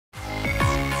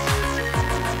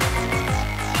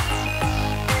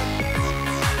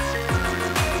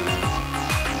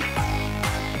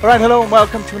All right, hello and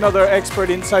welcome to another Expert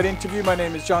Insight interview. My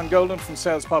name is John Golden from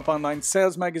SalesPOP Online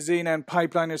Sales Magazine and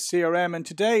Pipeliner CRM. And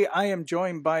today I am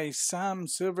joined by Sam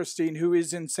Silverstein, who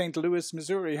is in St. Louis,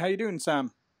 Missouri. How you doing, Sam?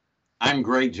 I'm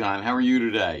great, John. How are you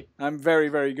today? I'm very,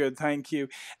 very good. Thank you.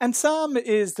 And Sam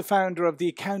is the founder of the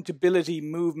accountability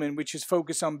movement, which is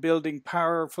focused on building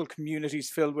powerful communities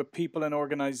filled with people and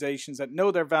organizations that know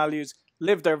their values,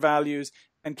 live their values,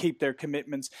 and keep their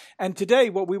commitments. And today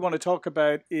what we want to talk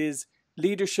about is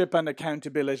leadership and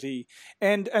accountability.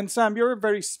 And Sam, you're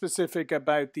very specific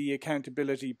about the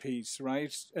accountability piece,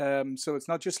 right? So it's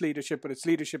not just leadership, but it's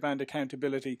leadership and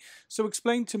accountability. So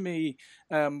explain to me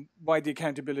why the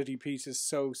accountability piece is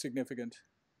so significant.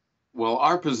 Well,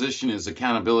 our position is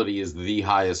accountability is the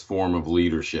highest form of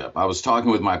leadership. I was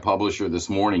talking with my publisher this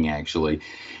morning, actually,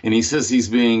 and he says he's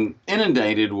being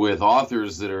inundated with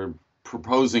authors that are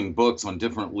proposing books on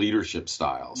different leadership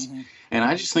styles. Mm-hmm. And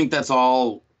I just think that's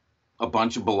all a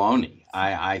bunch of baloney.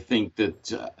 I think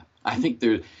that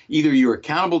either you're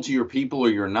accountable to your people or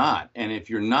you're not. And if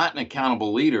you're not an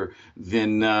accountable leader,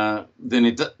 then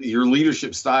your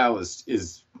leadership style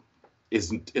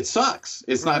it sucks.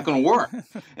 It's not going to work.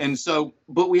 And so,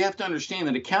 but we have to understand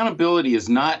that accountability is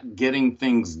not getting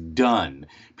things done.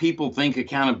 People think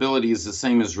accountability is the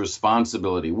same as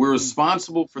responsibility. We're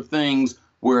responsible for things.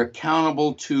 We're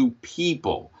accountable to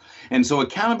people. And so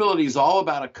accountability is all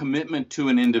about a commitment to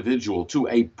an individual, to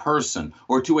a person,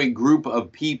 or to a group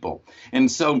of people.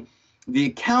 And so the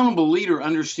accountable leader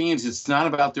understands it's not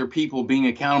about their people being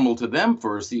accountable to them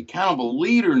first. The accountable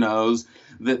leader knows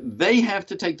that they have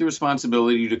to take the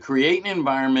responsibility to create an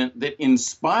environment that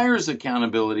inspires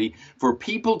accountability for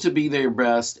people to be their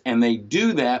best, and they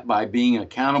do that by being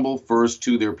accountable first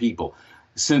to their people.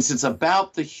 Since it's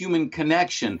about the human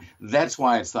connection, that's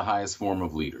why it's the highest form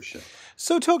of leadership.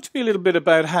 So talk to me a little bit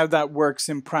about how that works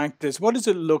in practice. What does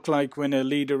it look like when a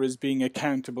leader is being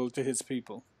accountable to his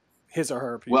people, his or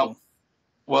her people?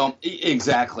 Well,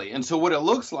 exactly. And so what it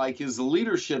looks like is the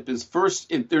leadership is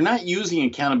first, they're not using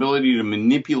accountability to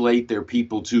manipulate their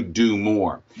people to do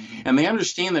more. Mm-hmm. And they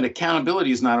understand that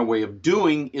accountability is not a way of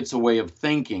doing, it's a way of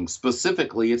thinking.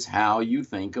 Specifically, it's how you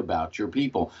think about your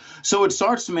people. So it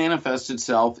starts to manifest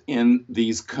itself in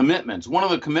these commitments. One of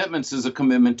the commitments is a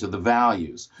commitment to the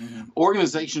values. Mm-hmm.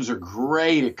 Organizations are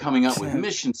great at coming up with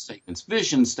mission statements,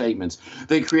 vision statements.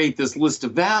 They create this list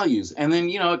of values, and then,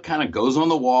 it kind of goes on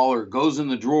the wall or it goes in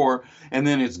the drawer, and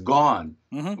then it's gone.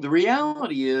 Mm-hmm. The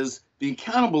reality is the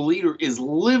accountable leader is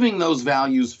living those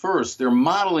values first. They're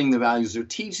modeling the values. They're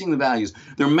teaching the values.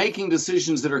 They're making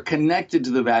decisions that are connected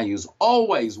to the values,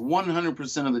 always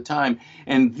 100% of the time.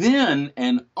 And then,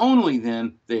 and only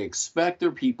then, they expect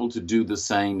their people to do the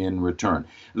same in return.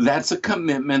 That's a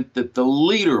commitment that the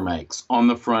leader makes on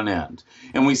the front end.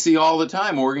 And we see all the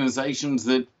time organizations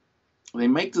that they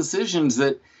make decisions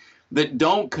that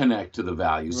don't connect to the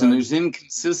values, right. And there's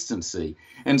inconsistency.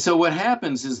 And so what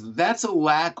happens is that's a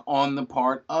lack on the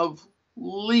part of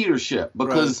leadership,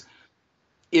 because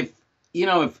right.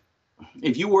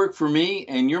 if you work for me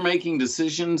and you're making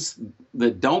decisions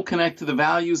that don't connect to the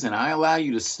values and I allow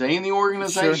you to stay in the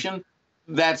organization, sure.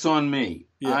 That's on me.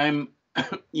 Yeah.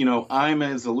 I'm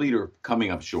as a leader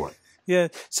coming up short. Yeah,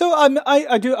 so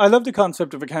I love the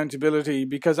concept of accountability,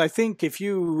 because I think if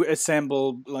you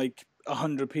assemble like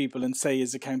 100 people and say,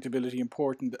 is accountability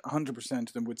important, 100%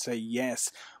 of them would say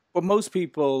yes. But most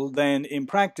people then in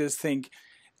practice think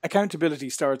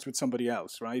accountability starts with somebody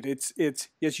else, right? It's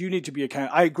yes, you need to be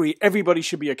accountable. I agree, everybody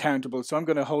should be accountable, so I'm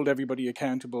going to hold everybody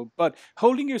accountable. But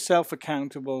holding yourself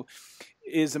accountable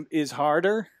is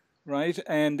harder, right?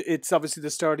 And it's obviously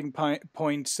the starting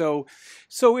point. So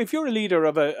if you're a leader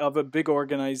of a big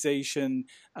organization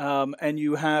and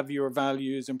you have your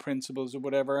values and principles or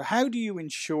whatever, how do you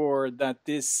ensure that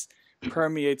this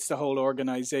permeates the whole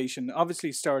organization?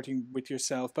 Obviously starting with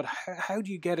yourself, but how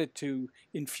do you get it to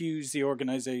infuse the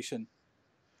organization?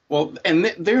 Well, and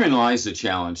therein lies the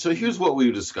challenge. So here's what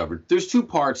we've discovered. There's two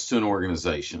parts to an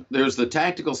organization. There's the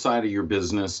tactical side of your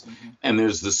business, mm-hmm. and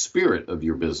there's the spirit of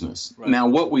your business. Right. Now,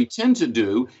 what we tend to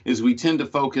do is we tend to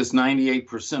focus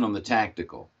 98% on the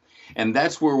tactical. And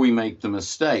that's where we make the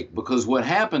mistake, because what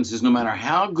happens is no matter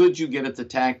how good you get at the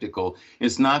tactical,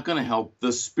 it's not going to help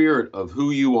the spirit of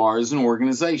who you are as an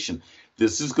organization.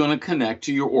 This is going to connect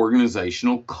to your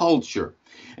organizational culture.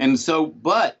 And so,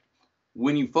 but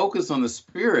when you focus on the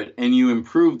spirit and you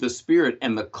improve the spirit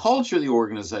and the culture of the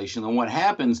organization, then what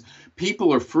happens,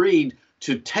 people are freed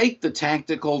to take the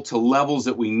tactical to levels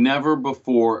that we never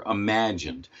before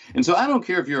imagined. And so I don't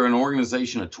care if you're an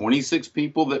organization of 26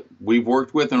 people that we've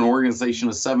worked with, an organization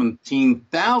of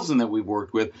 17,000 that we've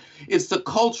worked with. It's the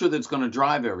culture that's going to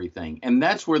drive everything. And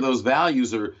that's where those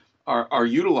values are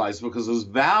utilized, because those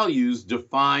values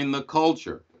define the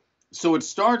culture. So it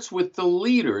starts with the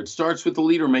leader. It starts with the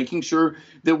leader making sure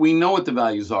that we know what the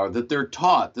values are, that they're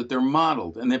taught, that they're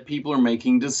modeled, and that people are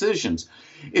making decisions.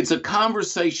 It's a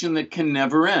conversation that can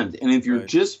never end. And if you're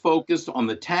just focused on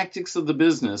the tactics of the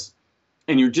business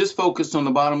and you're just focused on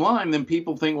the bottom line, then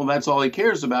people think, well, that's all he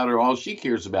cares about or all she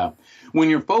cares about. When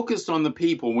you're focused on the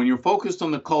people, when you're focused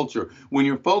on the culture, when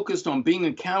you're focused on being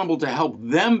accountable to help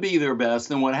them be their best,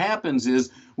 then what happens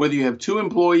is, whether you have 2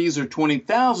 employees or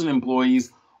 20,000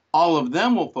 employees, all of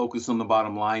them will focus on the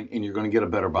bottom line, and you're going to get a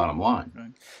better bottom line.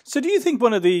 Right. So do you think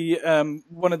one of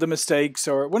the mistakes,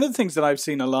 or one of the things that I've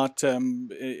seen a lot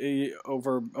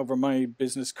over my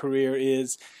business career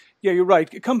is, yeah, you're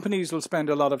right, companies will spend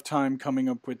a lot of time coming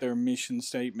up with their mission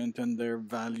statement and their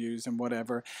values and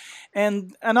whatever,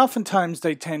 and oftentimes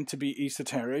they tend to be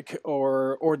esoteric,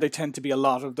 or they tend to be a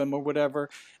lot of them or whatever.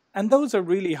 And those are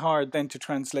really hard then to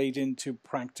translate into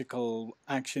practical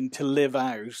action to live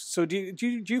out. So do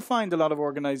you find a lot of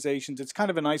organizations, it's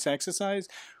kind of a nice exercise,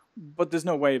 but there's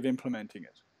no way of implementing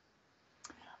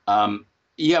it?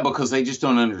 Yeah, because they just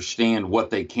don't understand what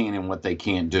they can and what they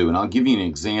can't do. And I'll give you an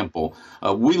example.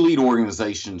 We lead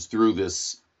organizations through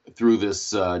this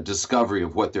discovery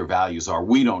of what their values are.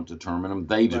 We don't determine them,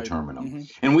 they determine them. Mm-hmm.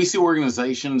 And we see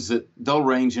organizations that they'll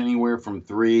range anywhere from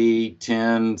 3,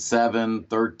 10, 7,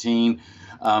 13.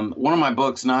 One of my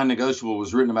books, Non-Negotiable,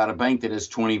 was written about a bank that has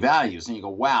 20 values. And you go,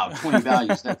 wow, 20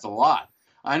 values, that's a lot.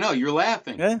 I know, you're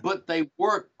laughing, yeah, but they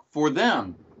work for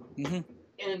them. Mm-hmm.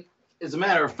 And as a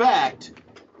matter of fact,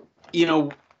 you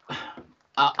know,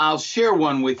 I'll share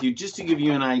one with you just to give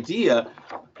you an idea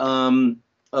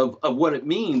of what it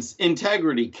means.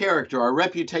 Integrity, character, our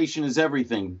reputation is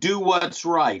everything. Do what's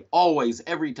right, always,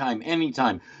 every time,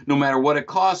 anytime, no matter what it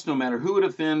costs, no matter who it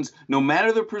offends, no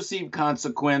matter the perceived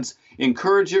consequence.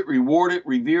 Encourage it, reward it,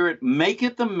 revere it, make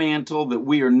it the mantle that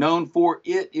we are known for.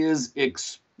 It is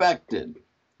expected.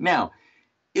 Now,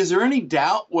 is there any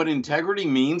doubt what integrity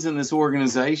means in this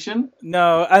organization?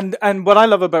 No, and what I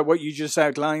love about what you just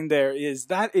outlined there is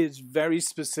that is very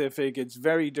specific, it's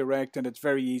very direct, and it's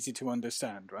very easy to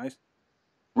understand, right?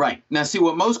 Right. Now, see,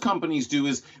 what most companies do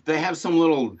is they have some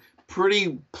little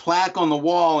pretty plaque on the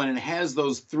wall, and it has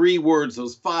those 3 words,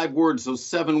 those 5 words, those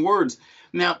 7 words.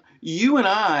 Now, you and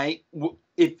I,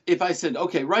 if I said,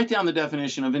 okay, write down the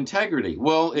definition of integrity.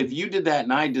 Well, if you did that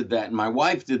and I did that and my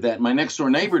wife did that and my next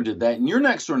door neighbor did that and your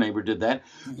next door neighbor did that,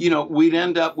 you know, we'd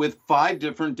end up with 5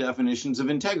 different definitions of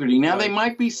integrity. Now, they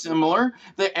might be similar,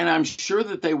 and I'm sure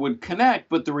that they would connect,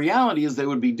 but the reality is they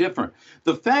would be different.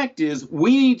 The fact is,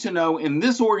 we need to know in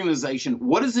this organization,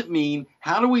 what does it mean?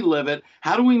 How do we live it?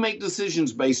 How do we make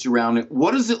decisions based around it?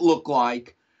 What does it look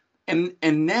like? And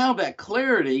now that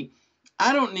clarity,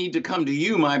 I don't need to come to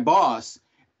you, my boss,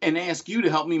 and ask you to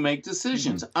help me make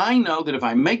decisions. Mm-hmm. I know that if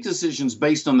I make decisions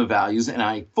based on the values and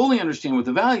I fully understand what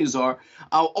the values are,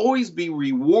 I'll always be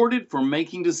rewarded for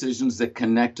making decisions that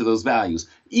connect to those values,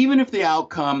 even if the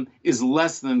outcome is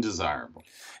less than desirable.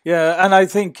 Yeah, and I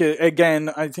think, again,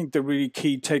 I think the really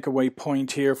key takeaway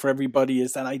point here for everybody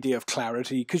is that idea of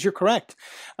clarity, because you're correct.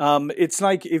 It's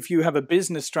like if you have a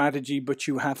business strategy, but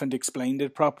you haven't explained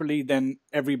it properly, then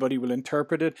everybody will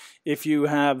interpret it. If you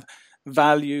have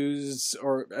values,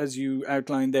 or as you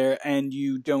outlined there, and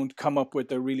you don't come up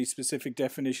with a really specific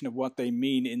definition of what they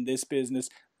mean in this business,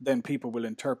 then people will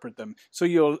interpret them. So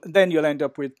you'll end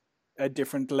up with a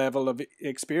different level of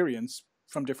experience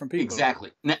from different people.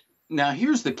 Exactly. Now,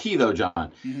 here's the key, though,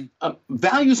 John. Mm-hmm.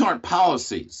 Values aren't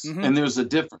policies, mm-hmm, and there's a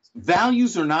difference.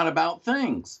 Values are not about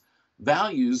things.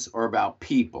 Values are about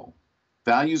people.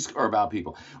 Values are about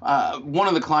people. One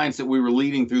of the clients that we were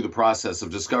leading through the process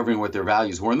of discovering what their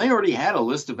values were, and they already had a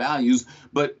list of values,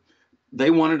 but they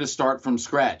wanted to start from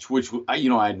scratch, which, you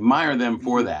know, I admire them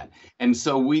for that. And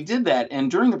so we did that.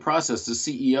 And during the process, the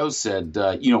CEO said,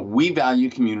 you know, we value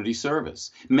community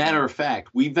service. Matter of fact,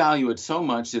 we value it so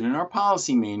much that in our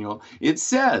policy manual, it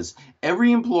says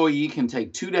every employee can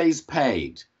take 2 days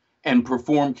paid and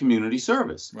perform community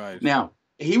service. Right. Now,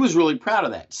 he was really proud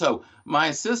of that. So my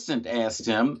assistant asked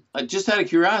him, just out of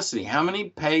curiosity, how many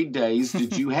paid days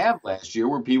did you have last year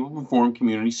where people performed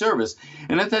community service?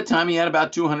 And at that time, he had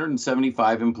about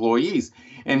 275 employees.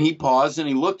 And he paused and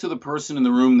he looked to the person in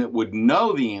the room that would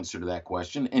know the answer to that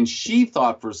question. And she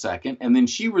thought for a second, and then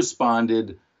she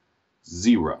responded,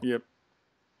 0. Yep.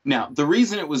 Now, the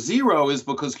reason it was zero is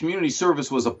because community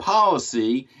service was a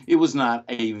policy. It was not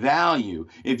a value.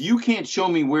 If you can't show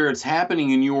me where it's happening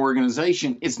in your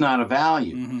organization, it's not a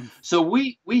value. Mm-hmm. So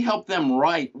we helped them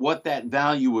write what that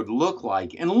value would look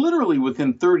like. And literally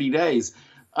within 30 days,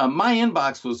 my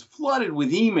inbox was flooded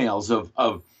with emails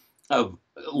of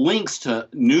links to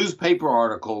newspaper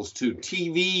articles, to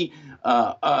TV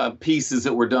pieces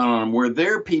that were done on them, where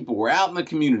their people were out in the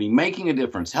community making a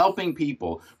difference, helping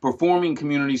people, performing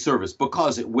community service,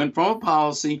 because it went from a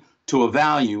policy to a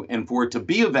value, and for it to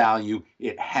be a value,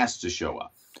 it has to show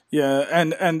up. Yeah,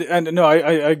 and no, I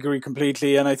agree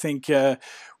completely, and I think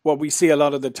what we see a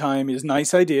lot of the time is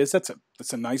nice ideas. That's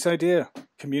a nice idea.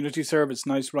 Community service,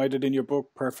 nice. Write it in your book.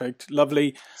 Perfect,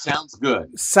 lovely. Sounds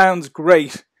good. Sounds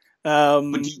great. But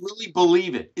do you really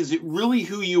believe it? Is it really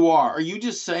who you are? Are you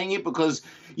just saying it because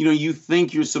you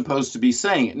think you're supposed to be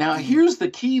saying it? Now, here's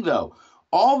the key, though.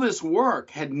 All this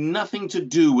work had nothing to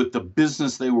do with the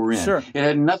business they were in. Sure. It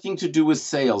had nothing to do with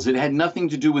sales. It had nothing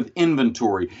to do with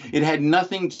inventory. It had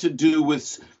nothing to do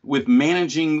with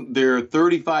managing their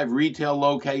 35 retail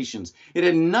locations. It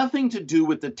had nothing to do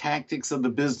with the tactics of the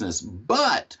business.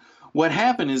 But what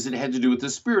happened is it had to do with the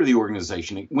spirit of the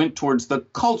organization. It went towards the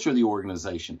culture of the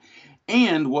organization.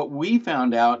 And what we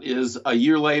found out is a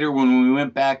year later when we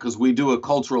went back, because we do a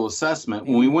cultural assessment,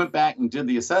 when we went back and did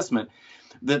the assessment,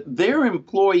 that their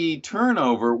employee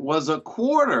turnover was a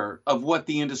quarter of what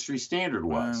the industry standard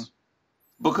was. Wow.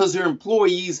 Because their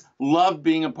employees loved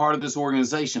being a part of this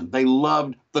organization. They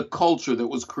loved the culture that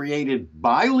was created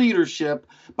by leadership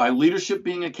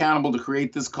being accountable to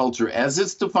create this culture as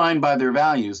it's defined by their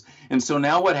values. And so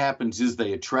now what happens is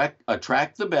they attract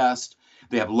the best.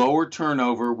 They have lower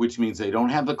turnover, which means they don't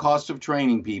have the cost of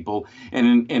training people.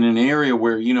 And in an area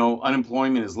where,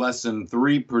 unemployment is less than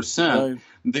 3%, right,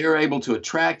 they're able to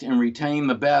attract and retain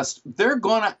the best. They're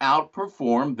going to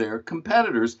outperform their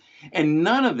competitors. And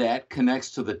none of that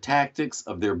connects to the tactics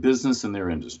of their business and their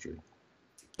industry.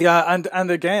 Yeah,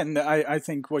 and again, I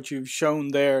think what you've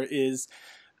shown there is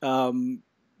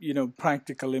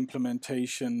practical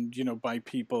implementation, by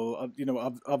people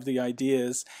of the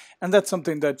ideas. And that's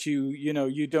something that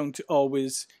you don't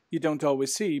always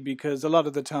see, because a lot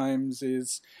of the times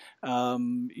is,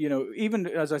 even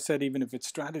as I said, even if it's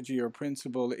strategy or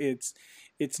principle, it's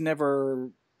never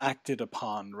acted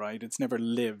upon, right? It's never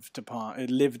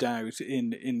lived out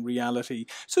in reality.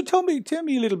 So tell me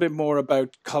a little bit more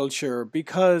about culture,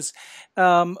 because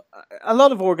a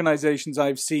lot of organizations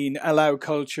I've seen allow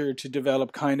culture to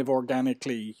develop kind of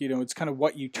organically. It's kind of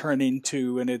what you turn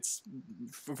into, and it's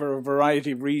for a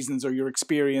variety of reasons or your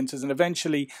experiences, and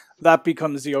eventually that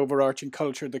becomes the overarching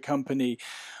culture of the company.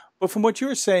 But from what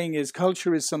you're saying is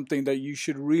culture is something that you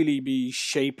should really be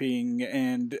shaping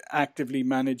and actively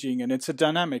managing, and it's a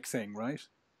dynamic thing, right?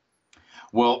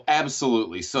 Well,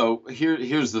 absolutely. So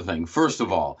here's the thing. First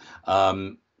of all,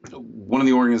 one of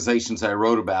the organizations I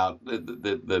wrote about,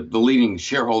 the leading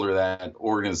shareholder of that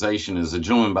organization is a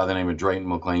gentleman by the name of Drayton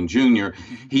McLean Jr.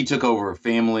 He took over a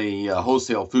family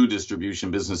wholesale food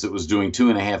distribution business that was doing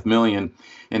 $2.5 million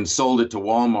and sold it to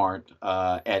Walmart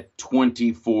at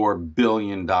 $24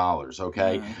 billion.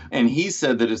 Okay. Mm-hmm. And he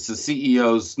said that it's the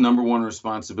CEO's number one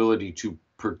responsibility to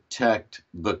protect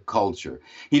the culture.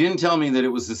 He didn't tell me that it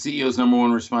was the CEO's number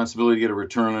one responsibility to get a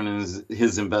return on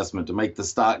his investment, to make the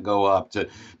stock go up, to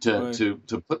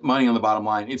put money on the bottom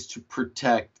line. It's to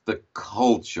protect the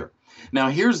culture. Now,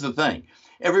 here's the thing.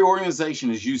 Every organization,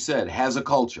 as you said, has a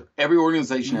culture. Every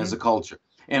organization has a culture.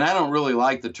 And I don't really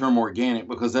like the term organic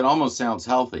because that almost sounds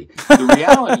healthy. The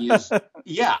reality is,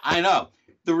 yeah, I know.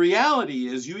 The reality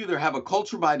is you either have a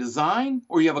culture by design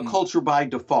or you have a culture by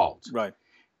default. Right.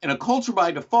 And a culture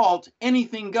by default,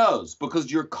 anything goes,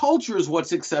 because your culture is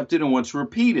what's accepted and what's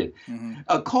repeated. Mm-hmm.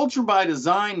 A culture by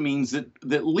design means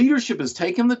that leadership has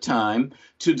taken the time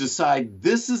to decide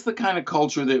this is the kind of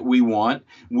culture that we want.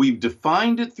 We've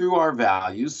defined it through our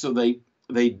values, so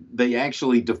they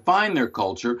actually define their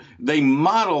culture. They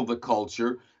model the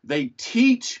culture. They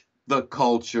teach the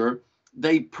culture.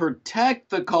 They protect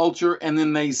the culture, and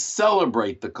then they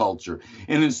celebrate the culture.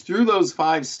 And it's through those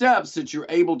 5 steps that you're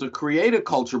able to create a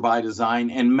culture by design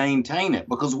and maintain it.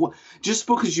 Because just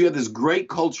because you have this great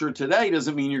culture today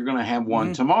doesn't mean you're going to have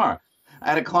one tomorrow.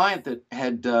 I had a client that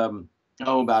had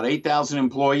about 8,000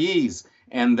 employees,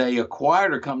 and they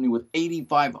acquired a company with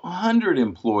 8,500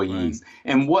 employees.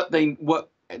 Right.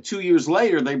 And 2 years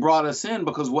later, they brought us in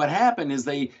because what happened is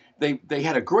they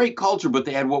had a great culture, but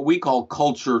they had what we call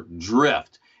culture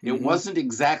drift. It wasn't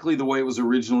exactly the way it was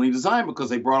originally designed because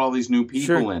they brought all these new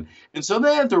people in. And so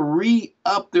they had to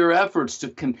re-up their efforts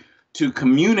to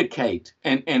communicate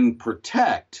and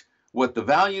protect what the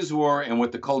values were and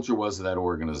what the culture was of that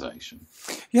organization.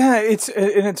 Yeah,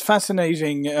 it's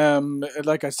fascinating.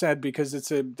 Like I said, because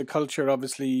the culture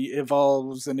obviously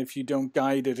evolves, and if you don't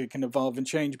guide it, it can evolve and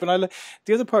change. But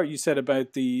the other part you said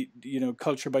about the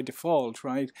culture by default,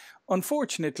 right?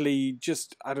 Unfortunately,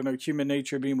 just I don't know, human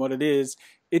nature being what it is,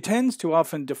 it tends to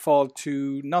often default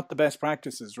to not the best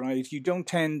practices, right? You don't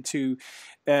tend to,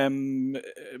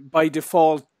 by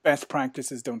default, best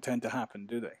practices don't tend to happen,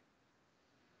 do they?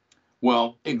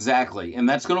 Well, exactly. And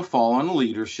that's going to fall on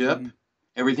leadership. Mm-hmm.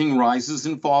 Everything rises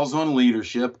and falls on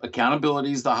leadership.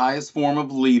 Accountability is the highest form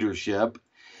of leadership.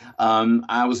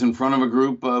 I was in front of a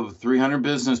group of 300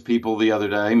 business people the other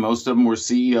day. Most of them were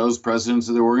CEOs, presidents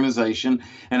of the organization.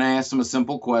 And I asked them a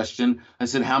simple question. I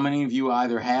said, how many of you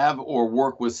either have or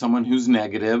work with someone who's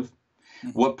negative? Mm-hmm.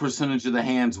 What percentage of the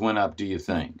hands went up, do you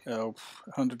think? Oh,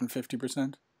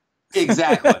 150%.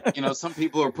 Exactly. Some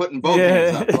people are putting both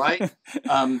hands up, right?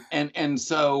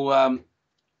 So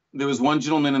there was one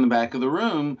gentleman in the back of the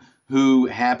room who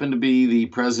happened to be the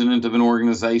president of an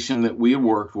organization that we had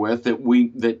worked with, that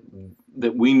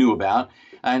we knew about.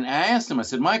 And I asked him, I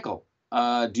said, Michael,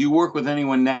 do you work with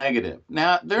anyone negative?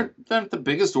 Now, they're not the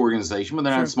biggest organization, but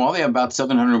they're not small. They have about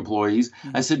 700 employees.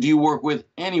 Mm-hmm. I said, do you work with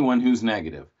anyone who's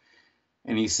negative?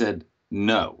 And he said,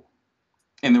 no.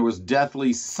 And there was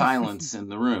deathly silence in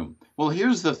the room. Well,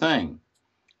 here's the thing.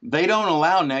 They don't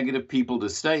allow negative people to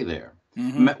stay there.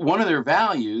 Mm-hmm. One of their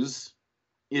values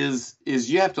is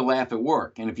you have to laugh at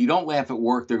work. And if you don't laugh at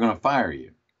work, they're going to fire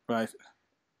you. Right.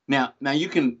 Now you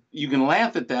can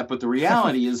laugh at that, but the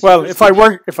reality is well, if I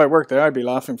work there, I'd be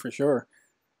laughing for sure.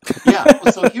 Yeah.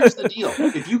 So here's the deal.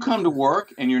 If you come to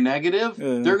work and you're negative,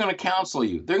 they're going to counsel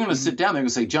you. They're going to sit down. They're going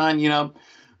to say, John,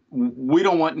 we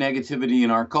don't want negativity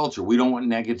in our culture. We don't want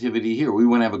negativity here. We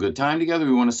want to have a good time together.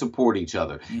 We want to support each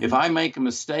other. Mm-hmm. If I make a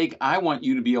mistake, I want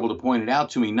you to be able to point it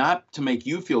out to me, not to make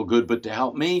you feel good, but to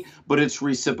help me. But it's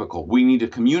reciprocal. We need to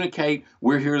communicate.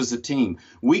 We're here as a team.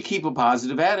 We keep a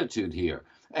positive attitude here.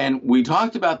 And we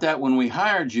talked about that when we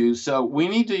hired you. So we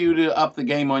need you to up the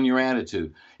game on your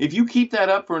attitude. If you keep that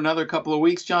up for another couple of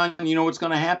weeks, John, you know what's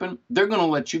going to happen? They're going to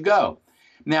let you go.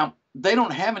 Now, they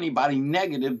don't have anybody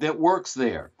negative that works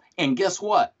there. And guess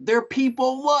what? Their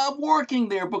people love working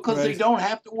there because they don't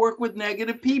have to work with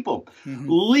negative people. Mm-hmm.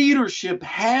 Leadership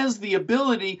has the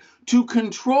ability to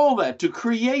control that, to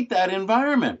create that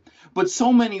environment. But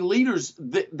so many leaders,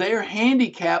 they're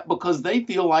handicapped because they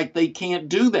feel like they can't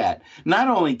do that. Not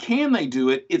only can they do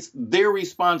it, it's their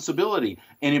responsibility.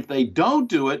 And if they don't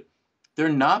do it, they're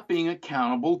not being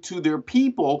accountable to their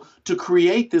people to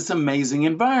create this amazing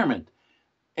environment.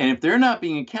 And if they're not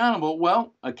being accountable,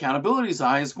 well, accountability is the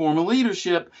highest form of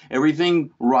leadership.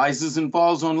 Everything rises and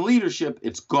falls on leadership.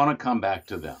 It's going to come back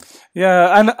to them.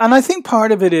 Yeah, and I think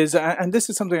part of it is, and this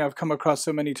is something I've come across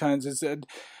so many times, is that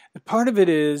part of it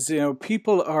is,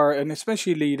 people are, and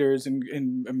especially leaders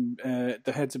in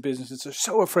the heads of businesses, are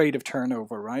so afraid of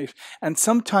turnover, right? And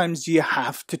sometimes you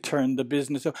have to turn the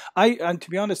business. And to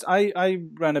be honest, I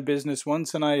ran a business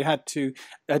once, and I had to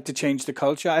change the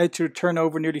culture. I had to turn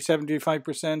over nearly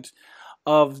 75%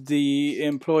 of the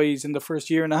employees in the first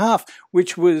year and a half,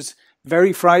 which was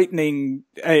very frightening.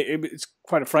 It's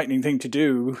quite a frightening thing to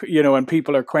do, and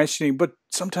people are questioning, but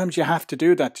sometimes you have to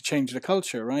do that to change the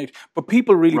culture, right? But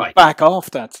people really back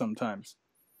off that sometimes.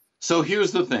 So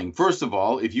here's the thing. First of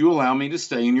all, if you allow me to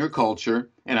stay in your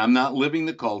culture and I'm not living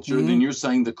the culture, mm-hmm. then you're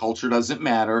saying the culture doesn't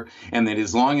matter, and that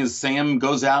as long as Sam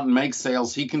goes out and makes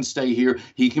sales, he can stay here.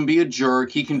 He can be a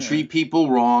jerk. He can treat people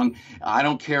wrong. I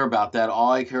don't care about that.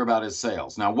 All I care about is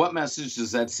sales. Now, what message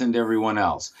does that send everyone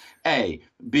else? A.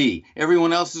 B.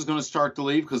 Everyone else is going to start to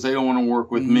leave because they don't want to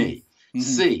work with mm-hmm. me. Mm-hmm.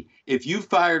 C. If you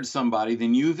fired somebody,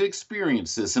 then you've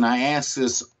experienced this. And I ask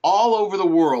this all over the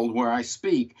world where I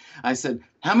speak. I said,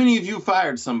 how many of you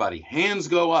fired somebody? Hands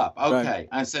go up. Okay. Right.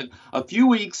 I said, a few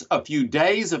weeks, a few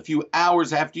days, a few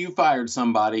hours after you fired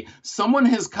somebody, someone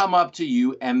has come up to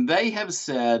you and they have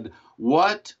said,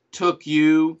 what took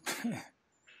you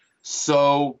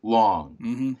so long?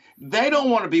 Mm-hmm. They don't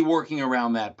want to be working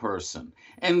around that person.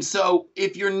 And so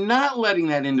if you're not letting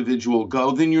that individual go,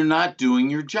 then you're not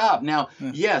doing your job. Now,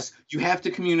 yes, you have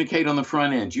to communicate on the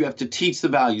front end. You have to teach the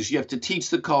values. You have to teach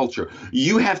the culture.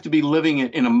 You have to be living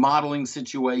it in a modeling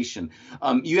situation.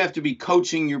 You have to be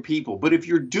coaching your people. But if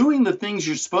you're doing the things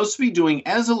you're supposed to be doing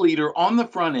as a leader on the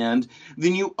front end,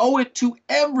 then you owe it to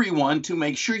everyone to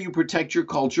make sure you protect your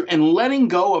culture. And letting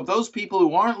go of those people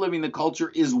who aren't living the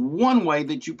culture is one way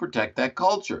that you protect that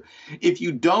culture. If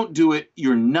you don't do it,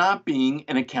 you're not being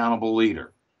an accountable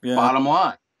leader. Yeah. Bottom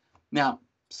line. Now,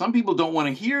 some people don't want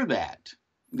to hear that.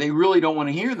 They really don't want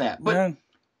to hear that. But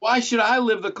Why should I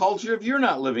live the culture if you're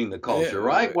not living the culture,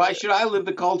 right? Why should I live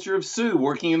the culture if Sue,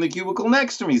 working in the cubicle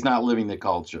next to me, is not living the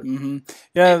culture? Mm-hmm.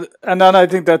 Yeah, and then I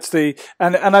think that's and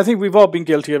I think we've all been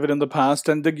guilty of it in the past.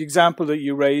 And the example that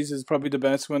you raise is probably the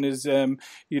best one. Is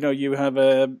you have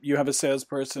a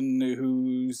salesperson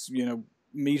who's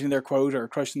meeting their quota or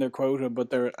crushing their quota,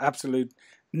 but they're absolute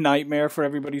nightmare for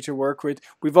everybody to work with.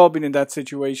 We've all been in that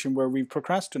situation where we've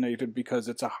procrastinated because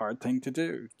it's a hard thing to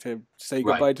do, to say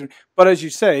Right. goodbye to. But as you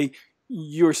say,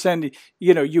 you're sending,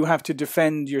 you have to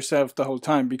defend yourself the whole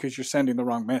time because you're sending the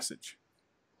wrong message.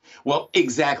 Well,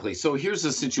 exactly. So here's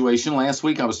the situation. Last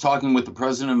week, I was talking with the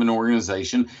president of an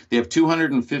organization. They have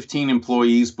 215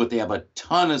 employees, but they have a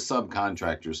ton of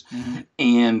subcontractors,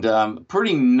 and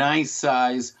pretty nice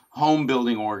size home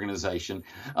building organization.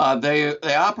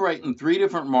 They operate in 3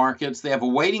 different markets. They have a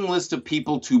waiting list of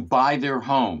people to buy their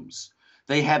homes.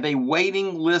 They have a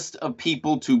waiting list of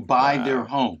people to buy their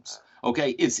homes. Okay,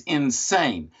 it's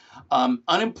insane.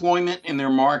 Unemployment in their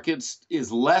markets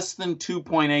is less than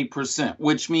 2.8%,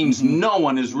 which means no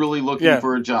one is really looking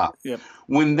for a job. Yep.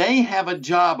 When they have a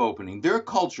job opening, their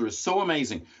culture is so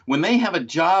amazing. When they have a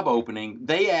job opening,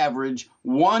 they average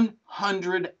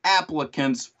 100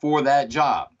 applicants for that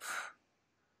job.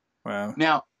 Wow.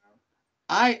 Now,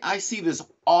 I see this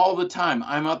all the time.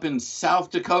 I'm up in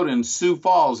South Dakota in Sioux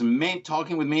Falls and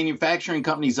talking with manufacturing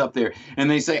companies up there, and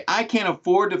they say, I can't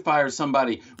afford to fire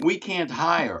somebody. We can't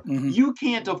hire. You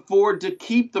can't afford to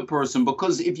keep the person,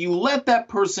 because if you let that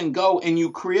person go and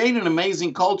you create an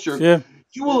amazing culture,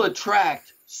 you will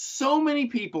attract so many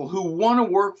people who want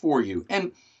to work for you.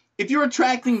 And if you're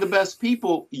attracting the best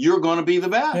people, you're going to be the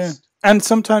best. Yeah. And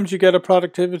sometimes you get a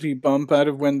productivity bump out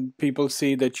of when people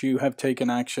see that you have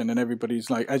taken action, and everybody's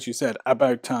like, as you said,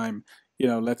 about time,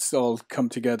 let's all come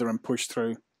together and push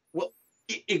through. Well,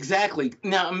 exactly.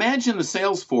 Now, imagine the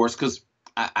sales force, because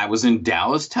I was in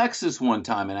Dallas, Texas one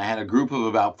time, and I had a group of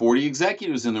about 40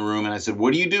 executives in the room, and I said,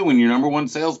 what do you do when your number one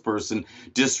salesperson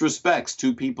disrespects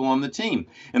 2 people on the team?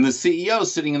 And the CEO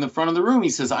sitting in the front of the room, he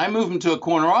says, I move him to a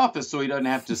corner office so he doesn't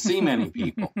have to see many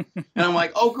people. And I'm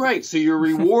like, oh, great, so you're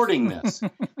rewarding this.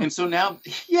 And so now,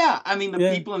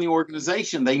 the people in the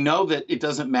organization, they know that it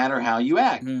doesn't matter how you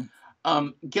act.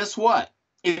 Guess what?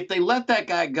 If they let that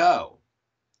guy go,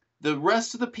 the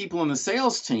rest of the people in the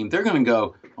sales team, they're going to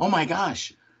go, oh my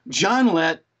gosh, John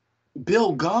let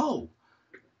Bill go.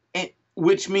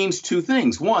 Which means 2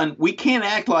 things. One, we can't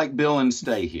act like Bill and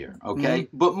stay here, okay?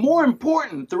 But more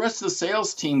important, the rest of the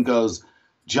sales team goes,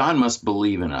 John must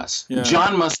believe in us. Yeah.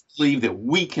 John must believe that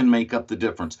we can make up the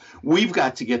difference. We've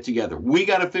got to get together. We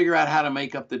got to figure out how to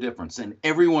make up the difference. And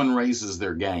everyone raises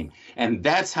their game. And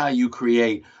that's how you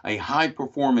create a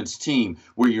high-performance team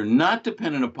where you're not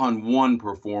dependent upon one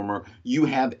performer. You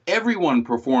have everyone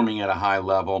performing at a high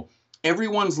level.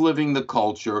 Everyone's living the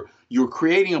culture. You're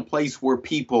creating a place where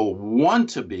people want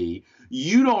to be.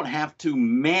 You don't have to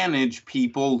manage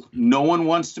people. No one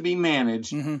wants to be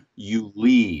managed. You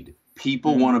lead.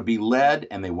 People want to be led,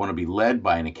 and they want to be led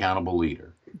by an accountable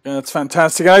leader. That's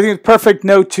fantastic. I think it's a perfect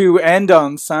note to end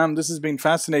on, Sam. This has been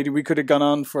fascinating. We could have gone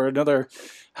on for another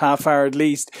half hour at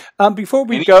least. Before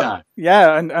we Anytime. go,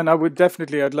 and I would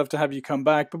definitely, I'd love to have you come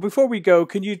back. But before we go,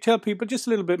 can you tell people just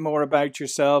a little bit more about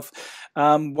yourself,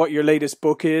 what your latest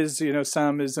book is?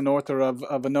 Sam is an author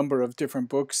of a number of different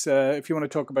books. If you want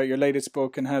to talk about your latest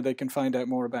book and how they can find out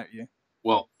more about you.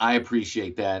 Well, I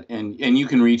appreciate that. And you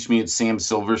can reach me at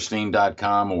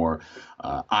samsilverstein.com or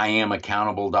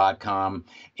IamAccountable.com.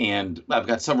 And I've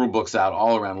got several books out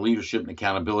all around leadership and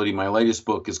accountability. My latest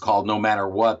book is called No Matter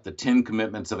What, The 10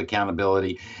 Commitments of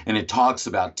Accountability. And it talks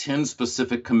about 10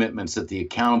 specific commitments that the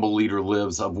accountable leader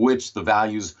lives, of which the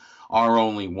values are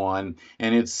only one.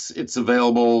 And it's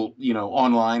available,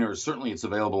 online, or certainly it's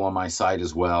available on my site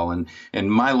as well. And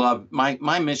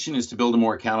my mission is to build a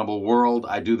more accountable world.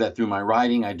 I do that through my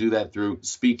writing. I do that through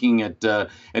speaking at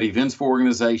events for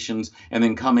organizations, and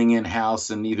then coming in-house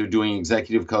and either doing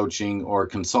executive coaching or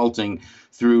consulting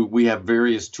we have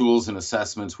various tools and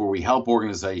assessments where we help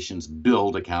organizations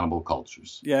build accountable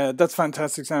cultures. Yeah, that's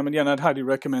fantastic, Sam. And I'd highly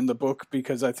recommend the book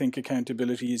because I think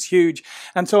accountability is huge.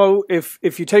 And so if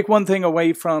you take one thing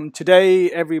away from today,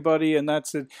 everybody, and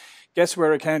that's it, guess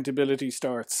where accountability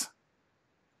starts?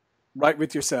 Right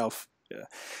with yourself. Yeah.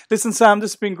 Listen, Sam,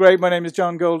 this has been great. My name is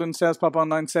John Golden, SalesPOP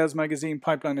Online Sales Magazine,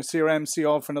 Pipeline of CRM. See you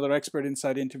all for another Expert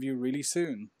Insight interview really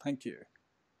soon. Thank you.